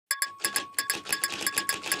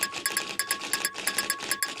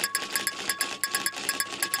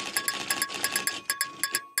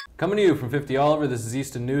Coming to you from 50 Oliver, this is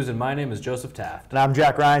Easton News, and my name is Joseph Taft. And I'm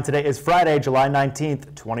Jack Ryan. Today is Friday, July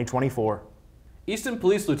 19th, 2024. Easton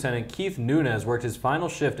Police Lieutenant Keith Nunez worked his final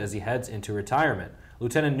shift as he heads into retirement.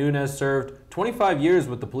 Lieutenant Nunez served 25 years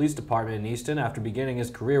with the police department in Easton after beginning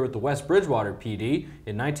his career with the West Bridgewater PD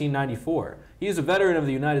in 1994. He is a veteran of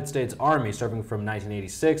the United States Army, serving from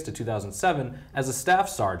 1986 to 2007 as a staff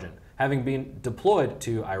sergeant, having been deployed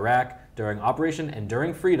to Iraq during Operation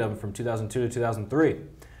Enduring Freedom from 2002 to 2003.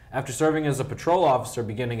 After serving as a patrol officer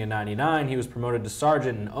beginning in '99, he was promoted to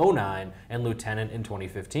sergeant in '09 and lieutenant in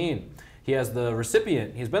 2015. He's been the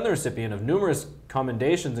recipient of numerous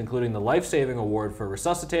commendations, including the Life-Saving Award for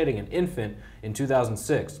resuscitating an infant in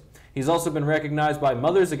 2006. He's also been recognized by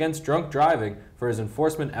Mothers Against Drunk Driving for his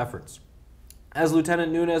enforcement efforts. As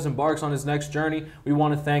Lieutenant Nunez embarks on his next journey, we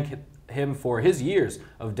want to thank him for his years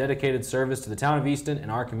of dedicated service to the town of Easton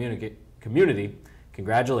and our community.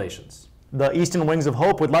 Congratulations. The Easton Wings of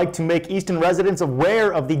Hope would like to make Easton residents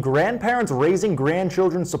aware of the Grandparents Raising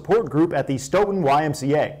Grandchildren Support Group at the Stoughton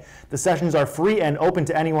YMCA. The sessions are free and open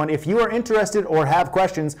to anyone. If you are interested or have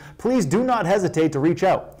questions, please do not hesitate to reach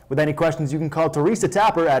out. With any questions, you can call Teresa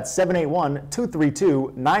Tapper at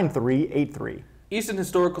 781-232-9383. Easton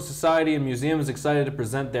Historical Society and Museum is excited to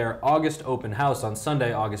present their August open house on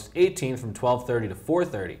Sunday, August 18th from 12:30 to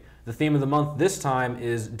 4:30. The theme of the month this time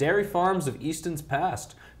is Dairy Farms of Easton's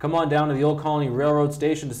Past. Come on down to the Old Colony Railroad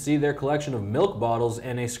Station to see their collection of milk bottles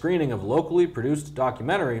and a screening of locally produced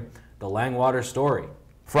documentary, The Langwater Story.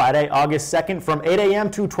 Friday, August 2nd from 8 a.m.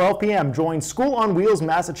 to 12 p.m. join School on Wheels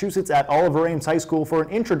Massachusetts at Oliver Ames High School for an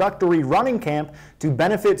introductory running camp to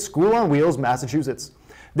benefit School on Wheels Massachusetts.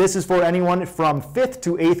 This is for anyone from 5th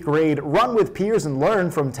to 8th grade. Run with peers and learn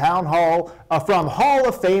from Hall of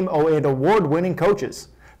Fame and award-winning coaches.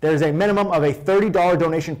 There's a minimum of a $30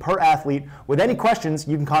 donation per athlete. With any questions,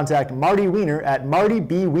 you can contact MartyBWeiner at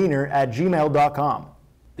MartyBWeiner@gmail.com.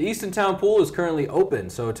 The Easton Town Pool is currently open,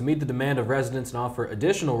 so to meet the demand of residents and offer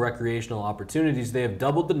additional recreational opportunities, they have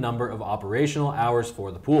doubled the number of operational hours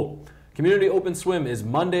for the pool. Community Open Swim is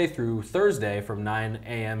Monday through Thursday from 9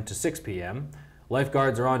 a.m. to 6 p.m.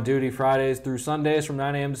 Lifeguards are on duty Fridays through Sundays from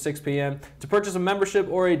 9 a.m. to 6 p.m. To purchase a membership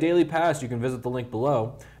or a daily pass, you can visit the link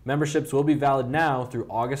below. Memberships will be valid now through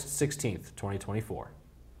August 16th, 2024.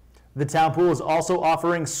 The town pool is also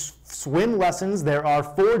offering swim lessons. There are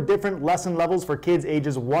 4 different lesson levels for kids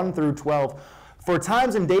ages 1 through 12. For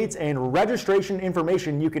times and dates and registration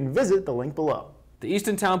information, you can visit the link below. The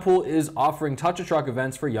Easton Town Pool is offering Touch-a-Truck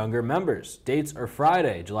events for younger members. Dates are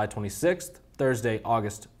Friday, July 26th, Thursday,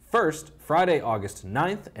 August 1st, Friday, August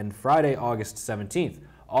 9th, and Friday, August 17th.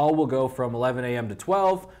 All will go from 11 a.m. to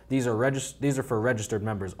 12. These are for registered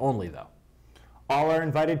members only, though. All are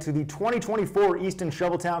invited to the 2024 Easton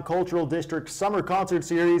Shoveltown Cultural District Summer Concert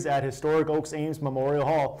Series at Historic Oaks Ames Memorial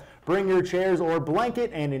Hall. Bring your chairs or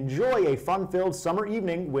blanket and enjoy a fun-filled summer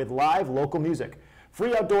evening with live local music.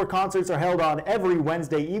 Free outdoor concerts are held on every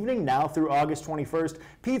Wednesday evening now through August 21st.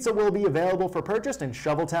 Pizza will be available for purchase, and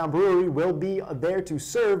Shoveltown Brewery will be there to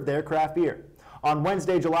serve their craft beer. On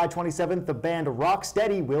Wednesday, July 27th, the band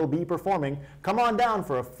Rocksteady will be performing. Come on down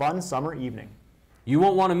for a fun summer evening. You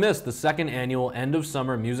won't want to miss the second annual End of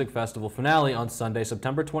Summer Music Festival finale on Sunday,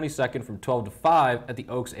 September 22nd from 12 to 5 at the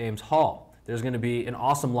Oaks Ames Hall. There's going to be an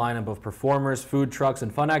awesome lineup of performers, food trucks,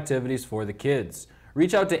 and fun activities for the kids.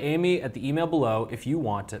 Reach out to Amy at the email below if you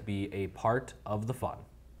want to be a part of the fun.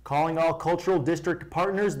 Calling all Cultural District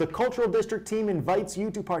partners, the Cultural District team invites you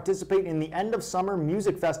to participate in the End of Summer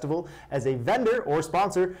Music Festival as a vendor or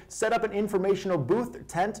sponsor. Set up an informational booth,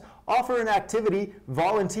 tent, offer an activity,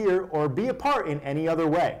 volunteer, or be a part in any other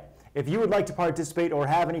way. If you would like to participate or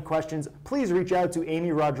have any questions, please reach out to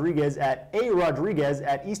Amy Rodriguez at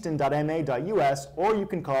a.rodriguez@easton.ma.us, or you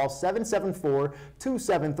can call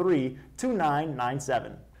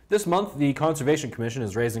 774-273-2997. This month, the Conservation Commission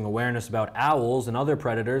is raising awareness about owls and other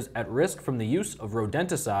predators at risk from the use of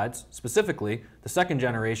rodenticides, specifically the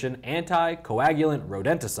second-generation anticoagulant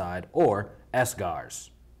rodenticide, or SGARs.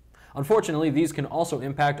 Unfortunately, these can also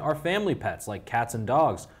impact our family pets like cats and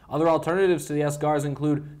dogs. Other alternatives to the SGARs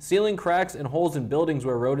include sealing cracks and holes in buildings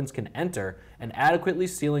where rodents can enter and adequately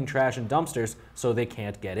sealing trash and dumpsters so they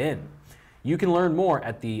can't get in. You can learn more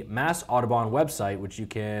at the Mass Audubon website, which you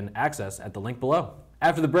can access at the link below.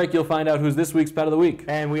 After the break, you'll find out who's this week's Pet of the Week.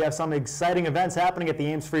 And we have some exciting events happening at the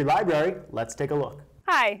Ames Free Library. Let's take a look.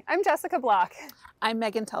 Hi, I'm Jessica Block. I'm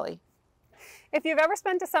Megan Tully. If you've ever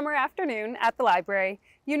spent a summer afternoon at the library,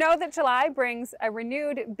 you know that July brings a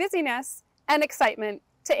renewed busyness and excitement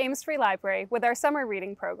to Ames Free Library with our summer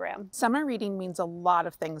reading program. Summer reading means a lot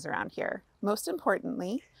of things around here. Most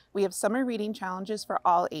importantly, we have summer reading challenges for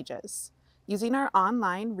all ages. Using our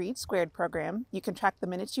online Read Squared program, you can track the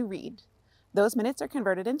minutes you read. Those minutes are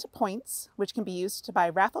converted into points, which can be used to buy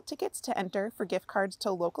raffle tickets to enter for gift cards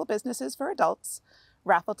to local businesses for adults,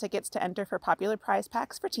 raffle tickets to enter for popular prize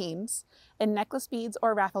packs for teens, and necklace beads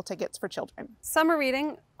or raffle tickets for children. Summer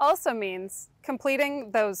reading also means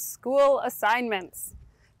completing those school assignments.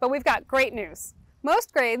 But we've got great news.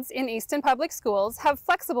 Most grades in Easton Public Schools have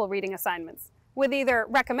flexible reading assignments with either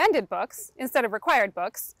recommended books instead of required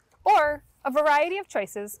books, or a variety of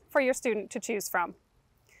choices for your student to choose from.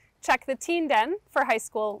 Check the Teen Den for high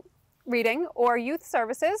school reading or youth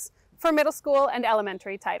services for middle school and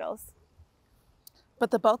elementary titles. But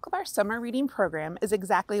the bulk of our summer reading program is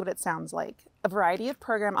exactly what it sounds like, a variety of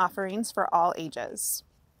program offerings for all ages.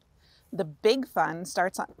 The big fun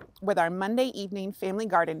starts with our Monday evening family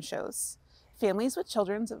garden shows. Families with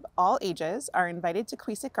children of all ages are invited to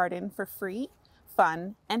Queesick Garden for free,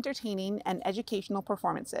 fun, entertaining, and educational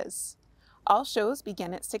performances. All shows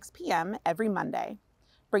begin at 6 p.m. every Monday.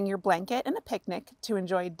 Bring your blanket and a picnic to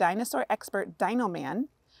enjoy dinosaur expert Dino Man,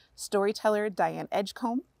 storyteller Diane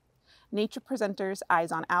Edgecombe, nature presenters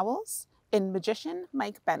Eyes on Owls, and magician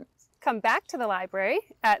Mike Bent. Come back to the library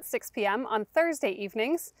at 6 p.m. on Thursday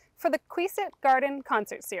evenings for the Queesick Garden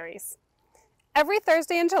Concert Series. Every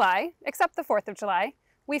Thursday in July, except the 4th of July,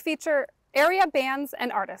 we feature area bands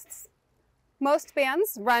and artists. Most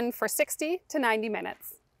bands run for 60 to 90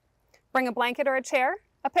 minutes. Bring a blanket or a chair,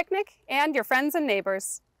 a picnic, and your friends and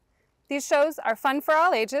neighbors. These shows are fun for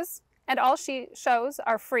all ages, and all shows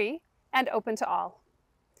are free and open to all.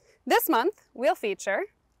 This month, we'll feature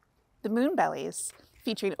the Moonbellies,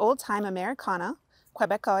 featuring old-time Americana,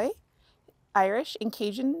 Quebecois, Irish, and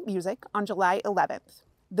Cajun music on July 11th.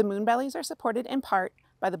 The Moonbellies are supported in part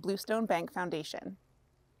by the Bluestone Bank Foundation.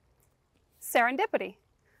 Serendipity.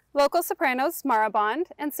 Local sopranos Mara Bond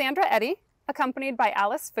and Sandra Eddy, accompanied by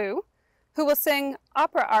Alice Fu, who will sing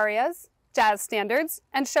opera arias, jazz standards,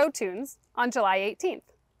 and show tunes on July 18th.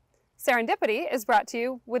 Serendipity is brought to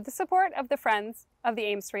you with the support of the Friends of the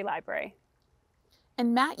Ames Free Library.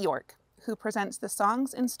 And Matt York, who presents the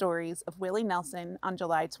Songs and Stories of Willie Nelson on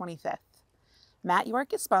July 25th. Matt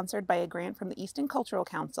York is sponsored by a grant from the Easton Cultural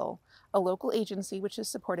Council, a local agency which is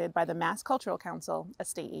supported by the Mass Cultural Council, a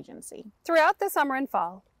state agency. Throughout the summer and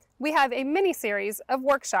fall, we have a mini-series of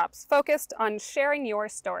workshops focused on sharing your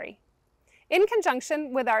story. In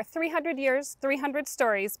conjunction with our 300 Years, 300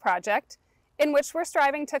 Stories project, in which we're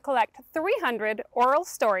striving to collect 300 oral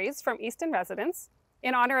stories from Easton residents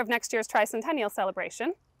in honor of next year's tricentennial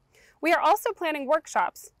celebration, we are also planning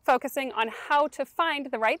workshops focusing on how to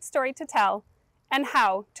find the right story to tell and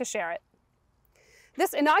how to share it.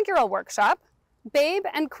 This inaugural workshop, Babe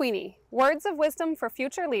and Queenie, Words of Wisdom for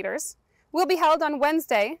Future Leaders, will be held on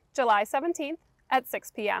Wednesday, July 17th at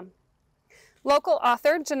 6 p.m. Local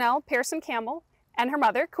author Janelle Pearson-Campbell and her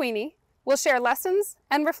mother, Queenie, will share lessons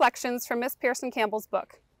and reflections from Miss Pearson-Campbell's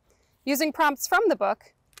book. Using prompts from the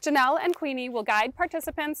book, Janelle and Queenie will guide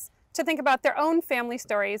participants to think about their own family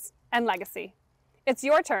stories and legacy. It's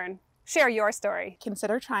your turn. Share your story.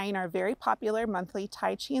 Consider trying our very popular monthly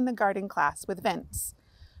Tai Chi in the Garden class with Vince.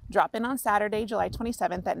 Drop in on Saturday, July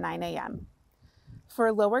 27th at 9 a.m.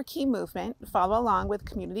 For lower key movement, follow along with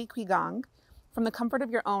Community Qigong from the comfort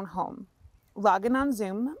of your own home. Log in on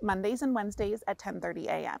Zoom Mondays and Wednesdays at 10:30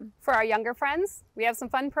 a.m. For our younger friends, we have some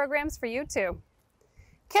fun programs for you too.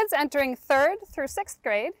 Kids entering 3rd through 6th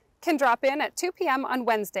grade can drop in at 2 p.m. on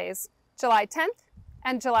Wednesdays, July 10th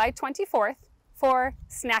and July 24th for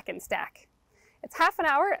Snack and Stack. It's half an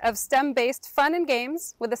hour of STEM-based fun and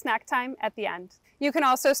games with a snack time at the end. You can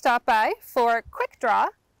also stop by for Quick Draw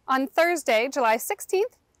on Thursday, July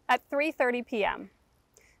 16th at 3:30 p.m.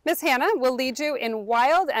 Miss Hannah will lead you in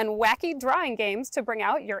wild and wacky drawing games to bring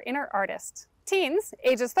out your inner artist. Teens,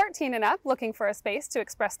 ages 13 and up, looking for a space to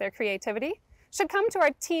express their creativity, should come to our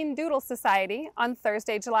Teen Doodle Society on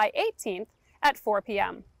Thursday, July 18th at 4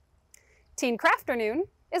 p.m. Teen Crafternoon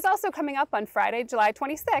is also coming up on Friday, July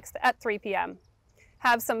 26th at 3 p.m.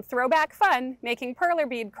 Have some throwback fun making perler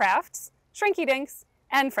bead crafts, shrinky dinks,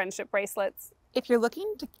 and friendship bracelets. If you're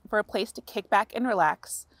looking for a place to kick back and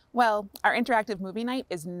relax, well, our interactive movie night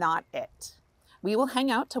is not it. We will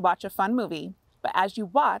hang out to watch a fun movie, but as you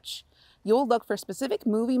watch, you'll look for specific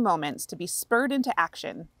movie moments to be spurred into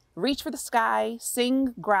action. Reach for the sky,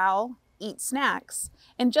 sing, growl, eat snacks,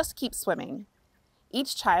 and just keep swimming.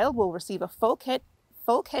 Each child will receive a full kit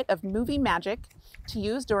of movie magic to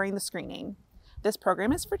use during the screening. This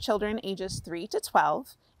program is for children ages 3 to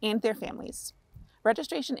 12 and their families.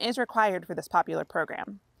 Registration is required for this popular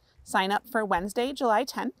program. Sign up for Wednesday, July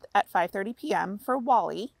 10th at 5:30 p.m. for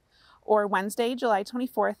WALL-E or Wednesday, July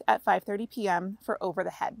 24th at 5:30 p.m. for Over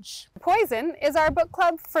the Hedge. Poison is our book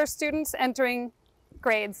club for students entering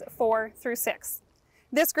grades 4 through 6.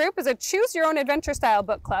 This group is a choose your own adventure style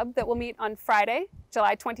book club that will meet on Friday,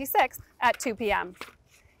 July 26th at 2 p.m.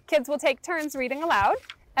 Kids will take turns reading aloud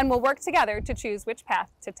and will work together to choose which path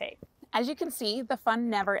to take. As you can see, the fun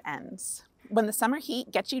never ends. When the summer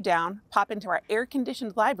heat gets you down, pop into our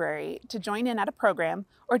air-conditioned library to join in at a program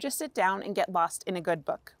or just sit down and get lost in a good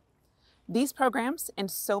book. These programs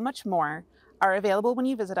and so much more are available when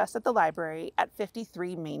you visit us at the library at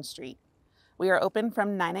 53 Main Street. We are open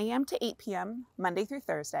from 9 a.m. to 8 p.m. Monday through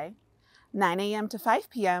Thursday, 9 a.m. to 5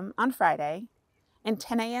 p.m. on Friday, and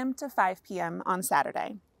 10 a.m. to 5 p.m. on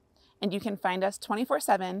Saturday. And you can find us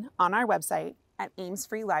 24/7 on our website at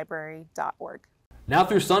amesfreelibrary.org. Now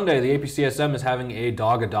through Sunday, the APCSM is having a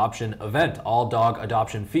dog adoption event. All dog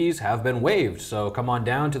adoption fees have been waived, so come on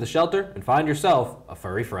down to the shelter and find yourself a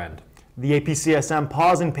furry friend. The APCSM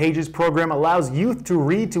Paws Pages program allows youth to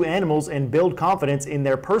read to animals and build confidence in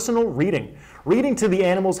their personal reading. Reading to the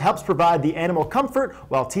animals helps provide the animal comfort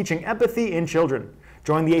while teaching empathy in children.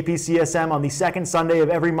 Join the APCSM on the second Sunday of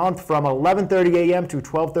every month from 11:30 a.m. to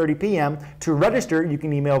 12:30 p.m. To register, you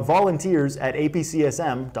can email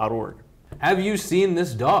volunteers@apcsm.org. Have you seen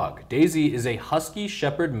this dog? Daisy is a Husky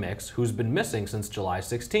Shepherd mix who's been missing since July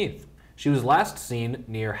 16th. She was last seen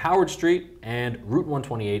near Howard Street and Route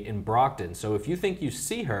 128 in Brockton, so if you think you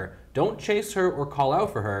see her, don't chase her or call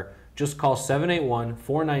out for her. Just call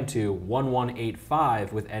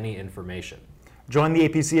 781-492-1185 with any information. Join the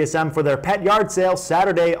APCSM for their pet yard sale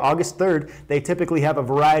Saturday, August 3rd. They typically have a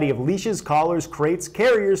variety of leashes, collars, crates,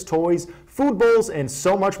 carriers, toys, food bowls, and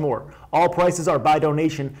so much more. All prices are by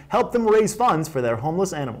donation. Help them raise funds for their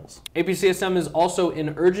homeless animals. APCSM is also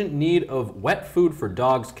in urgent need of wet food for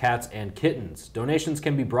dogs, cats, and kittens. Donations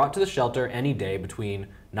can be brought to the shelter any day between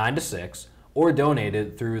 9 to 6 or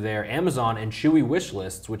donated through their Amazon and Chewy wish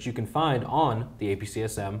lists, which you can find on the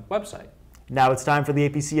APCSM website. Now it's time for the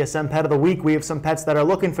APCSM Pet of the Week. We have some pets that are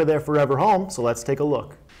looking for their forever home, so let's take a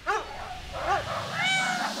look.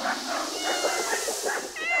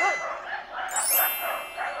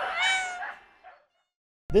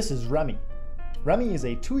 This is Remy. Remy is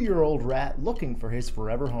a 2-year-old rat looking for his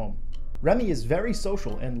forever home. Remy is very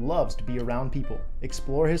social and loves to be around people,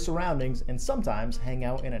 explore his surroundings, and sometimes hang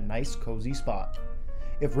out in a nice, cozy spot.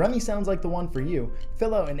 If Remy sounds like the one for you,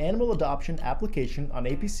 fill out an animal adoption application on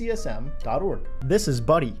apcsm.org. This is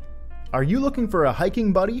Buddy. Are you looking for a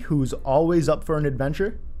hiking buddy who's always up for an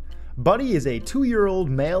adventure? Buddy is a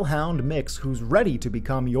 2-year-old male hound mix who's ready to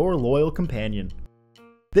become your loyal companion.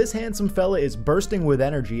 This handsome fella is bursting with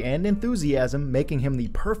energy and enthusiasm, making him the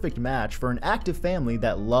perfect match for an active family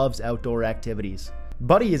that loves outdoor activities.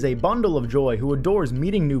 Buddy is a bundle of joy who adores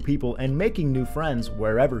meeting new people and making new friends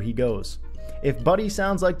wherever he goes. If Buddy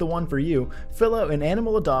sounds like the one for you, fill out an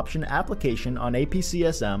animal adoption application on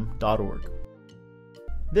apcsm.org.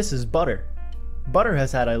 This is Butter. Butter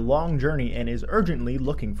has had a long journey and is urgently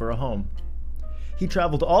looking for a home. He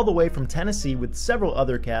traveled all the way from Tennessee with several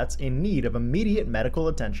other cats in need of immediate medical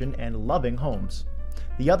attention and loving homes.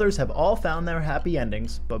 The others have all found their happy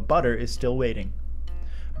endings, but Butter is still waiting.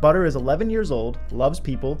 Butter is 11 years old, loves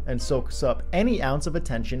people, and soaks up any ounce of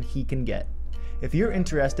attention he can get. If you're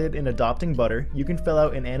interested in adopting Butter, you can fill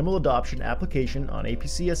out an animal adoption application on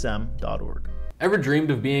apcsm.org. Ever dreamed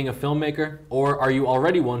of being a filmmaker? Or are you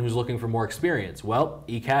already one who's looking for more experience? Well,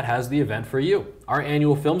 ECAT has the event for you. Our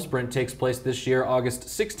annual film sprint takes place this year, August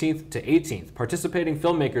 16th to 18th. Participating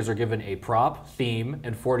filmmakers are given a prop, theme,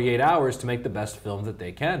 and 48 hours to make the best film that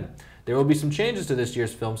they can. There will be some changes to this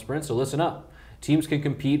year's film sprint, so listen up. Teams can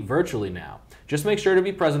compete virtually now. Just make sure to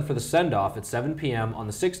be present for the send-off at 7 p.m. on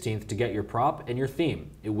the 16th to get your prop and your theme.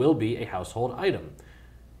 It will be a household item.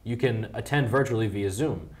 You can attend virtually via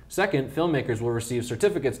Zoom. Second, filmmakers will receive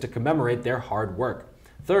certificates to commemorate their hard work.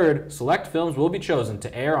 Third, select films will be chosen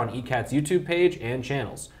to air on ECAT's YouTube page and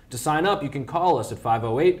channels. To sign up, you can call us at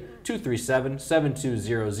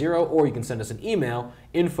 508-237-7200, or you can send us an email,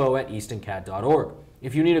 info@eastoncat.org.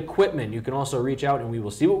 If you need equipment, you can also reach out and we will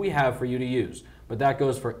see what we have for you to use. But that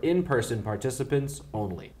goes for in-person participants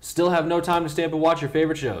only. Still have no time to stay up and watch your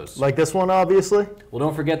favorite shows? Like this one, obviously? Well,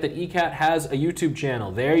 don't forget that ECAT has a YouTube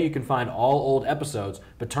channel. There you can find all old episodes,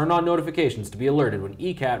 but turn on notifications to be alerted when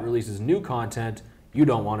ECAT releases new content you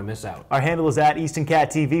don't want to miss out. Our handle is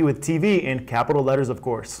 @EastonCatTV with TV in capital letters, of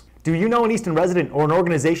course. Do you know an Easton resident or an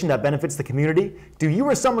organization that benefits the community? Do you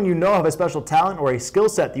or someone you know have a special talent or a skill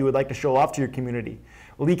set that you would like to show off to your community?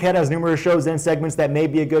 Well, ECAT has numerous shows and segments that may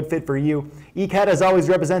be a good fit for you. ECAT has always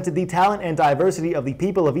represented the talent and diversity of the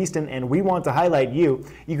people of Easton, and we want to highlight you.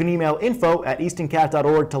 You can email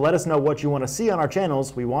info@eastoncat.org to let us know what you want to see on our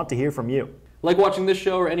channels. We want to hear from you. Like watching this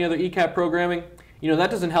show or any other ECAT programming? You know,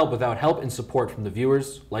 that doesn't help without help and support from the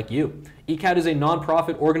viewers like you. ECAT is a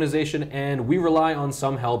nonprofit organization and we rely on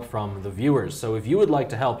some help from the viewers. So if you would like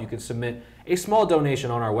to help, you can submit a small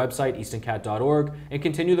donation on our website, eastoncat.org, and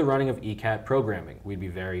continue the running of ECAT programming. We'd be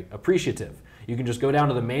very appreciative. You can just go down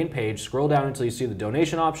to the main page, scroll down until you see the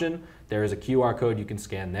donation option. There is a QR code you can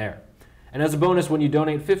scan there. And as a bonus, when you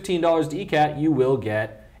donate $15 to ECAT, you will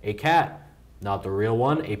get a cat. Not the real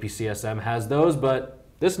one, APCSM has those, but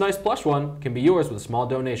this nice plush one can be yours with a small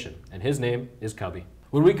donation, and his name is Cubby.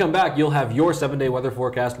 When we come back, you'll have your 7-day weather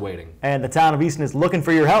forecast waiting. And the town of Easton is looking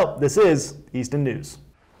for your help. This is Easton News.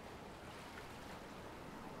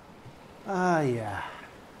 Yeah,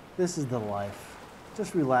 this is the life.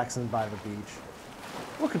 Just relaxing by the beach.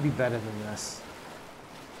 What could be better than this?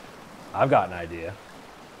 I've got an idea.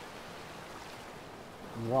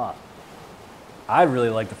 What? I'd really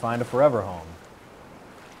like to find a forever home.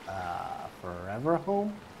 Forever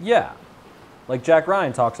home? Yeah, like Jack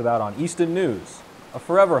Ryan talks about on Easton News. A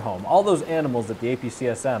forever home. All those animals at the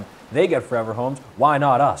APCSM, they get forever homes. Why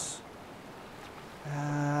not us?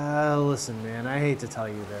 Listen, man, I hate to tell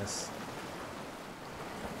you this.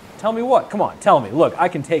 Tell me what? Come on, tell me. Look, I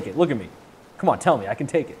can take it. Look at me. Come on, tell me. I can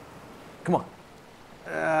take it. Come on.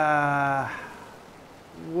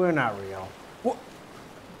 We're not real.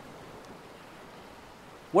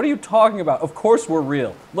 What are you talking about? Of course we're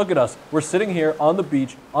real. Look at us. We're sitting here on the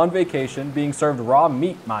beach, on vacation, being served raw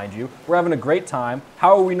meat, mind you. We're having a great time.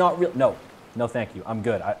 How are we not real? No, thank you. I'm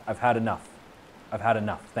good. I've had enough. I've had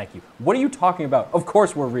enough. Thank you. What are you talking about? Of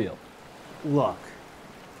course we're real. Look,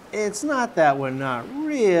 it's not that we're not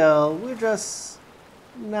real. We're just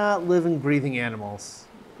not living, breathing animals.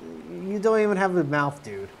 You don't even have a mouth,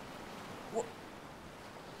 dude.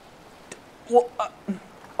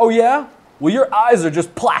 Oh yeah? Well, your eyes are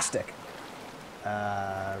just plastic.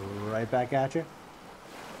 Right back at you.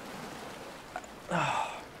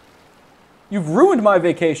 You've ruined my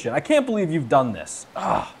vacation. I can't believe you've done this.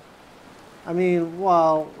 I mean,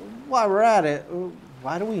 while we're at it,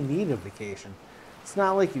 why do we need a vacation? It's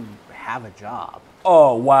not like you have a job.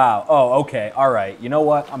 Oh, wow. Oh, okay. All right. You know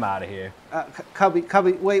what? I'm out of here.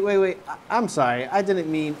 Cubby, wait. I'm sorry. I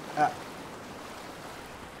didn't mean...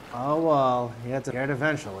 Oh, well, you have to get it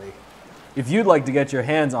eventually. If you'd like to get your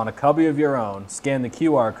hands on a cubby of your own, scan the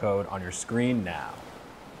QR code on your screen now.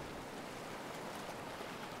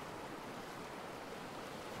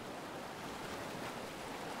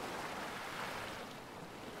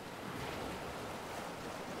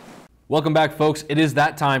 Welcome back, folks. It is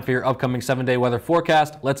that time for your upcoming 7-day weather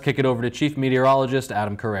forecast. Let's kick it over to Chief Meteorologist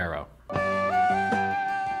Adam Carriero.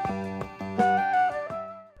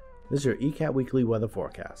 This is your ECAT Weekly Weather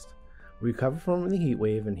Forecast. We recover from the heat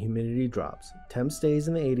wave and humidity drops. Temp stays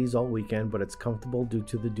in the 80s all weekend, but it's comfortable due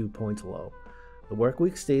to the dew point low. The work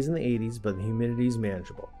week stays in the 80s, but the humidity is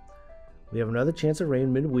manageable. We have another chance of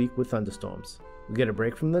rain midweek with thunderstorms. We get a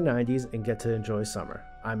break from the 90s and get to enjoy summer.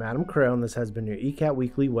 I'm Adam Carriero, and this has been your ECAT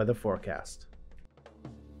Weekly Weather Forecast.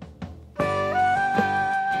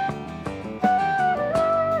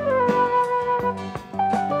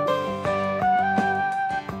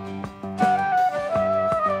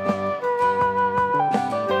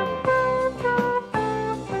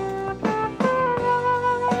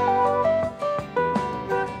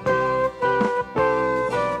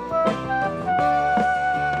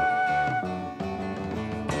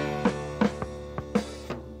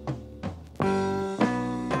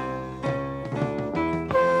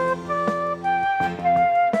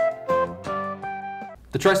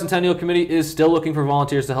 The Tricentennial Committee is still looking for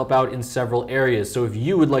volunteers to help out in several areas. So if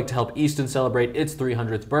you would like to help Easton celebrate its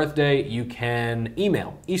 300th birthday, you can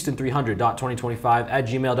email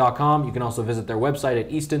easton300.2025@gmail.com. You can also visit their website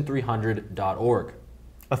at easton300.org.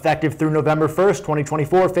 Effective through November 1st,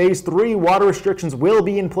 2024, Phase 3 water restrictions will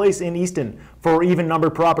be in place in Easton. For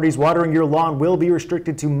even-numbered properties, watering your lawn will be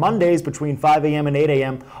restricted to Mondays between 5 a.m. and 8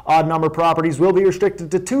 a.m. Odd-number properties will be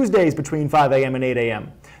restricted to Tuesdays between 5 a.m. and 8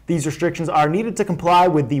 a.m. These restrictions are needed to comply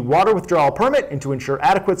with the water withdrawal permit and to ensure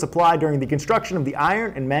adequate supply during the construction of the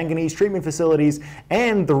iron and manganese treatment facilities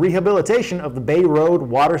and the rehabilitation of the Bay Road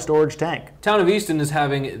water storage tank. Town of Easton is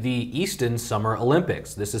having the Easton Summer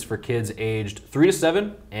Olympics. This is for kids aged 3 to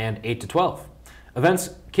 7 and 8 to 12.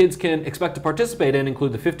 Events kids can expect to participate in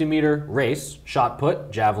include the 50-meter race, shot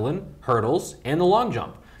put, javelin, hurdles, and the long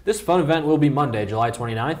jump. This fun event will be Monday, July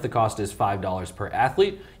 29th. The cost is $5 per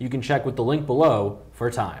athlete. You can check with the link below for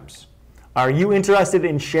times. Are you interested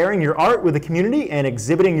in sharing your art with the community and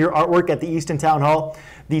exhibiting your artwork at the Easton Town Hall?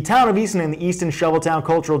 The Town of Easton and the Easton Shoveltown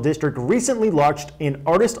Cultural District recently launched an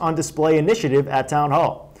Artist on Display initiative at Town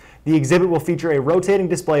Hall. The exhibit will feature a rotating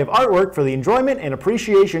display of artwork for the enjoyment and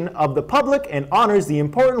appreciation of the public and honors the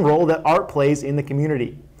important role that art plays in the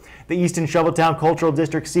community. The Easton Shoveltown Cultural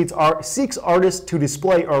District seeks artists to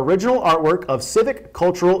display original artwork of civic,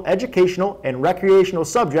 cultural, educational, and recreational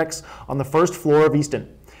subjects on the first floor of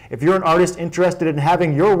Easton. If you're an artist interested in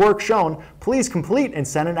having your work shown, please complete and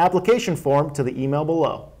send an application form to the email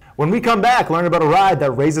below. When we come back, learn about a ride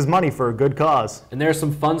that raises money for a good cause. And there are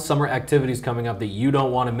some fun summer activities coming up that you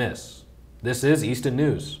don't want to miss. This is Easton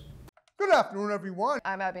News. Good afternoon, everyone.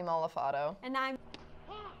 I'm Abby Malafato. And I'm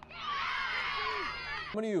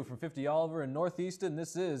Coming to you from 50 Oliver in North Easton,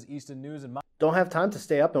 this is Easton News and Don't have time to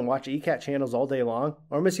stay up and watch ECAT channels all day long,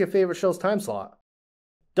 or miss your favorite show's time slot?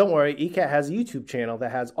 Don't worry, ECAT has a YouTube channel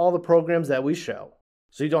that has all the programs that we show,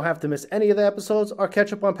 so you don't have to miss any of the episodes or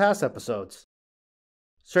catch up on past episodes.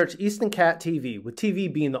 Search Easton Cat TV, with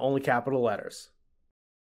TV being the only capital letters.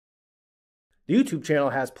 The YouTube channel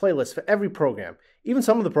has playlists for every program, even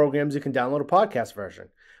some of the programs you can download a podcast version.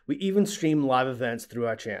 We even stream live events through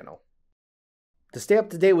our channel. To stay up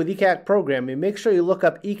to date with ECAT programming, make sure you look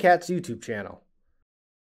up ECAT's YouTube channel.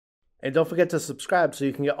 And don't forget to subscribe so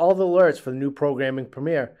you can get all the alerts for the new programming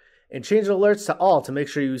premiere, and change the alerts to all to make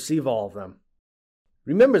sure you receive all of them.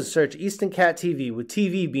 Remember to search Easton Cat TV, with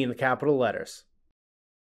TV being the capital letters.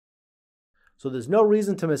 So there's no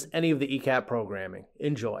reason to miss any of the ECAT programming.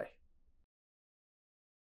 Enjoy.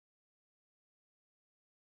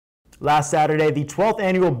 Last Saturday, the 12th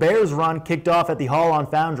annual Bears Run kicked off at the Hall on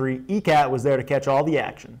Foundry. ECAT was there to catch all the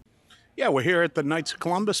action. Yeah, we're here at the Knights of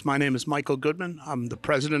Columbus. My name is Michael Goodman. I'm the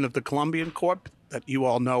president of the Columbian Corp that you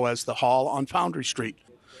all know as the Hall on Foundry Street.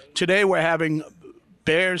 Today we're having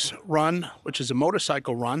Bears Run, which is a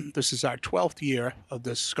motorcycle run. This is our 12th year of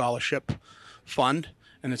this scholarship fund,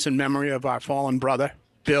 and it's in memory of our fallen brother,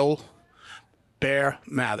 Bill Bear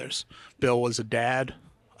Mathers. Bill was a dad,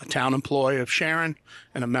 a town employee of Sharon,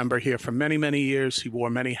 and a member here for many, many years. He wore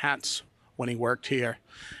many hats when he worked here.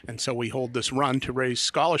 And so we hold this run to raise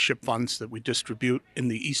scholarship funds that we distribute in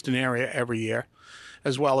the Easton area every year,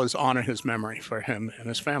 as well as honor his memory for him and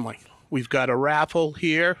his family. We've got a raffle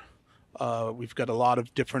here. We've got a lot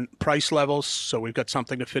of different price levels, so we've got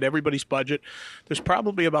something to fit everybody's budget. There's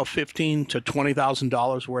probably about $15,000 to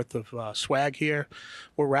 $20,000 worth of swag here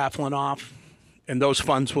we're raffling off. And those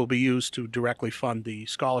funds will be used to directly fund the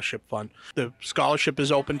scholarship fund. The scholarship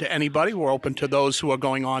is open to anybody. We're open to those who are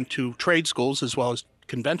going on to trade schools as well as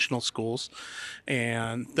conventional schools,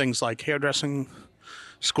 and things like hairdressing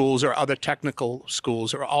schools or other technical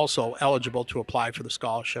schools are also eligible to apply for the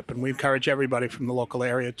scholarship. And we encourage everybody from the local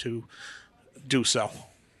area to do so.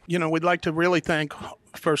 You know, we'd like to really thank,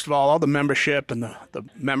 first of all the membership and the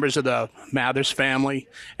members of the Mathers family.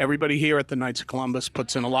 Everybody here at the Knights of Columbus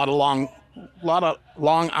puts in a lot of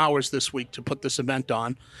long hours this week to put this event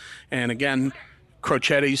on. And again,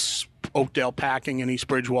 Crochetti's, Oakdale Packing in East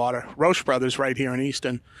Bridgewater, Roche Brothers right here in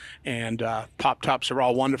Easton, and Pop Tops are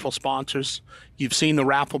all wonderful sponsors. You've seen the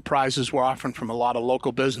raffle prizes we're offering from a lot of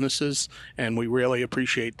local businesses, and we really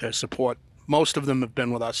appreciate their support. Most of them have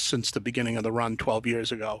been with us since the beginning of the run 12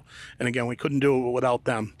 years ago. And again, we couldn't do it without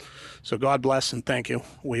them. So God bless and thank you.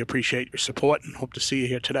 We appreciate your support and hope to see you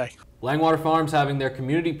here today. Langwater Farms having their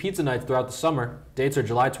community pizza nights throughout the summer. Dates are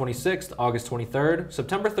July 26th, August 23rd,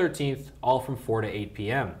 September 13th, all from 4 to 8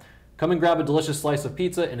 p.m. Come and grab a delicious slice of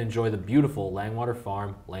pizza and enjoy the beautiful Langwater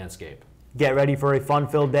Farm landscape. Get ready for a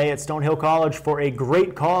fun-filled day at Stonehill College for a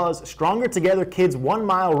great cause. Stronger Together Kids 1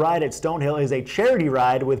 Mile Ride at Stonehill is a charity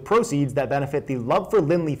ride with proceeds that benefit the Love for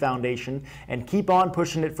Lindley Foundation and Keep On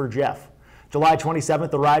Pushing It for Jeff. July 27th,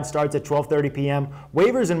 the ride starts at 12:30 p.m.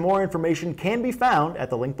 Waivers and more information can be found at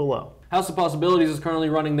the link below. House of Possibilities is currently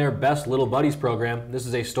running their Best Little Buddies program. This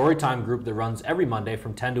is a storytime group that runs every Monday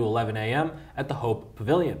from 10 to 11 a.m. at the Hope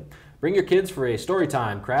Pavilion. Bring your kids for a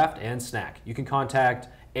storytime, craft, and snack. You can contact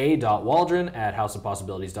a.waldron at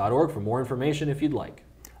houseofpossibilities.org for more information if you'd like.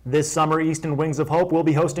 This summer, Easton Wings of Hope will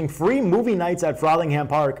be hosting free movie nights at Frothingham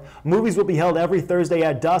Park. Movies will be held every Thursday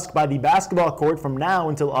at dusk by the basketball court from now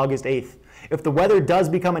until August 8th. If the weather does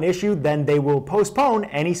become an issue, then they will postpone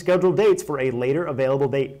any scheduled dates for a later available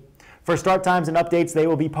date. For start times and updates, they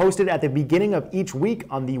will be posted at the beginning of each week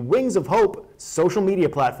on the Wings of Hope social media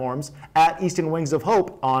platforms at Easton Wings of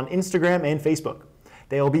Hope on Instagram and Facebook.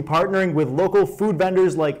 They will be partnering with local food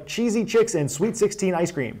vendors like Cheesy Chicks and Sweet 16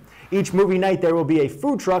 Ice Cream. Each movie night, there will be a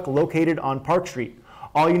food truck located on Park Street.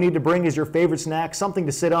 All you need to bring is your favorite snack, something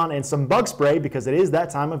to sit on, and some bug spray because it is that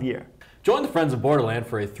time of year. Join the Friends of Borderland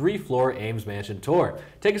for a 3-floor Ames Mansion tour.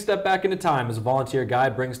 Take a step back into time as a volunteer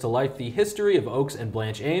guide brings to life the history of Oaks and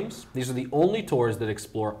Blanche Ames. These are the only tours that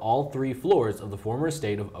explore all 3 floors of the former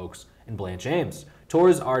estate of Oaks and Blanche Ames.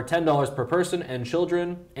 Tours are $10 per person and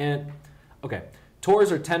children and... Okay,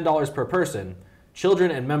 tours are $10 per person.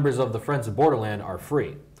 Children and members of the Friends of Borderland are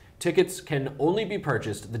free. Tickets can only be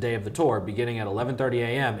purchased the day of the tour, beginning at 11:30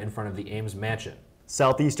 a.m. in front of the Ames Mansion.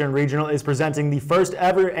 Southeastern Regional is presenting the first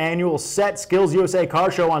ever annual Set Skills USA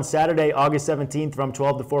Car Show on Saturday, August 17th from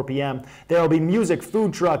 12 to 4 p.m. There will be music,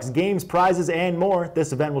 food trucks, games, prizes, and more.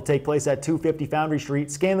 This event will take place at 250 Foundry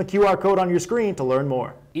Street. Scan the QR code on your screen to learn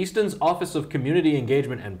more. Easton's Office of Community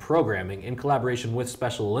Engagement and Programming, in collaboration with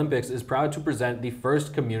Special Olympics, is proud to present the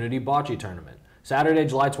first community bocce tournament. Saturday,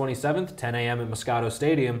 July 27th, 10 a.m. at Moscato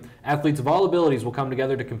Stadium, athletes of all abilities will come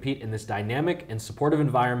together to compete in this dynamic and supportive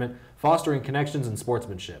environment, fostering connections and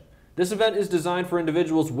sportsmanship. This event is designed for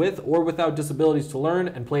individuals with or without disabilities to learn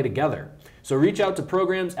and play together. So reach out to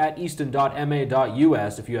programs at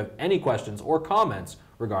easton.ma.us if you have any questions or comments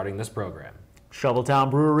regarding this program. Shoveltown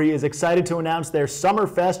Brewery is excited to announce their Summer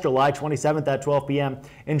Fest July 27th at 12 p.m.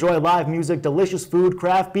 Enjoy live music, delicious food,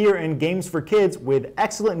 craft beer, and games for kids with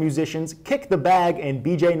excellent musicians Kick the Bag and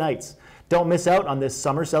BJ Knights. Don't miss out on this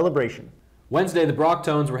summer celebration. Wednesday, the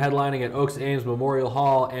Brocktones were headlining at Oaks Ames Memorial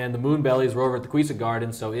Hall, and the Moonbellies were over at the Queesa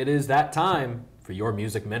Garden, so it is that time for your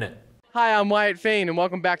Music Minute. Hi, I'm Wyatt Fayne, and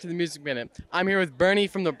welcome back to the Music Minute. I'm here with Bernie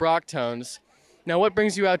from the Brocktones. Now, what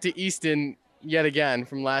brings you out to Easton yet again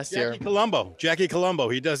from last year? Jackie Colombo.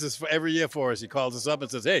 He does this every year for us. He calls us up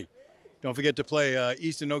and says, hey, don't forget to play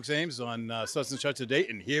Easton Oaks Ames on such and such a date,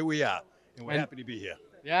 and here we are. And we're happy to be here.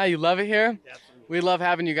 Yeah, you love it here? Absolutely. We love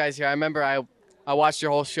having you guys here. I remember I watched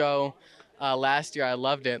your whole show last year. I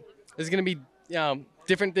loved it. This is going to be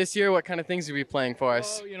different this year. What kind of things are we playing for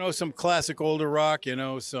us? Oh, you know, some classic older rock, you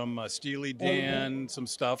know, some Steely Dan, some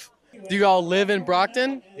stuff. Do you all live in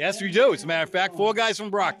Brockton? Yes, we do. As a matter of fact, 4 guys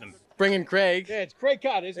from Brockton. Bringing Craig. Yeah, it's Craig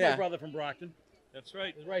Carter. He's Yeah. my brother from Brockton. That's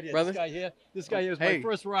right. He's right here. Brother? This guy here was Hey. my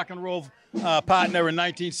first rock and roll partner in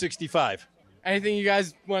 1965. Anything you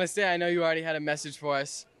guys want to say? I know you already had a message for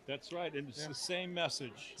us. That's right, and it's the same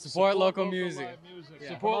message. Support local music. live music. Yeah.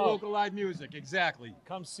 Support local live music, exactly.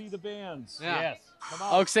 Come see the bands. Yeah. Yes. Come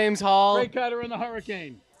on. Oaks Ames Hall. Craig Carter and the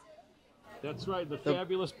Hurricane. That's right, the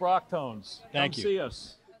fabulous Brocktones. Thank Come you. see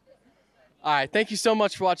us. All right, thank you so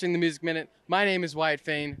much for watching the Music Minute. My name is Wyatt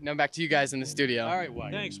Fayne. Now back to you guys in the studio. All right,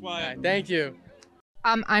 Wyatt. Thanks, All Wyatt. right, thank you.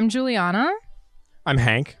 I'm Juliana. I'm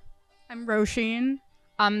Hank. I'm Roisin.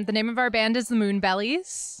 The name of our band is the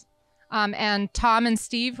Moonbellies. And Tom and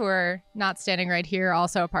Steve, who are not standing right here, are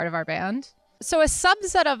also a part of our band. So a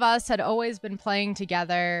subset of us had always been playing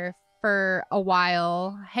together for a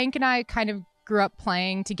while. Hank and I kind of grew up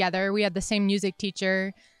playing together. We had the same music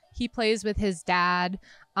teacher. He plays with his dad.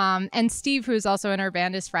 And Steve, who's also in our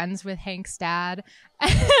band, is friends with Hank's dad.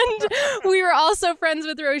 And we were also friends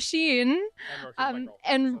with Roisin.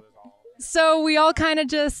 And so we all kind of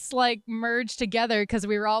just like merged together because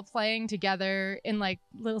we were all playing together in like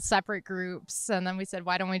little separate groups. And then we said,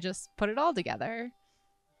 why don't we just put it all together?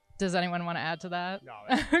 Does anyone want to add to that? No.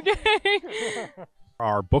 Okay.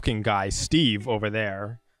 Our booking guy, Steve, over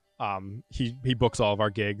there, he books all of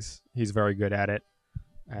our gigs. He's very good at it.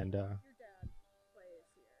 And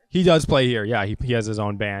he does play here. Yeah, he has his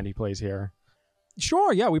own band. He plays here.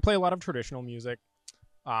 Sure, yeah, we play a lot of traditional music.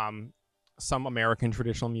 Some American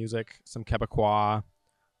traditional music, some Quebecois,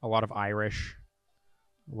 a lot of Irish.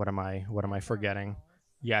 What am I forgetting?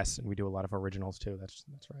 Yes, and we do a lot of originals too. That's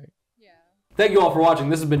right. Yeah. Thank you all for watching.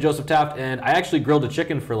 This has been Joseph Taft, and I actually grilled a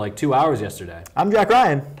chicken for like 2 hours yesterday. I'm Jack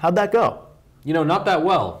Ryan. How'd that go? You know, not that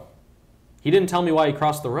well. He didn't tell me why he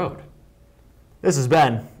crossed the road. This has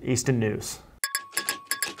been Easton News.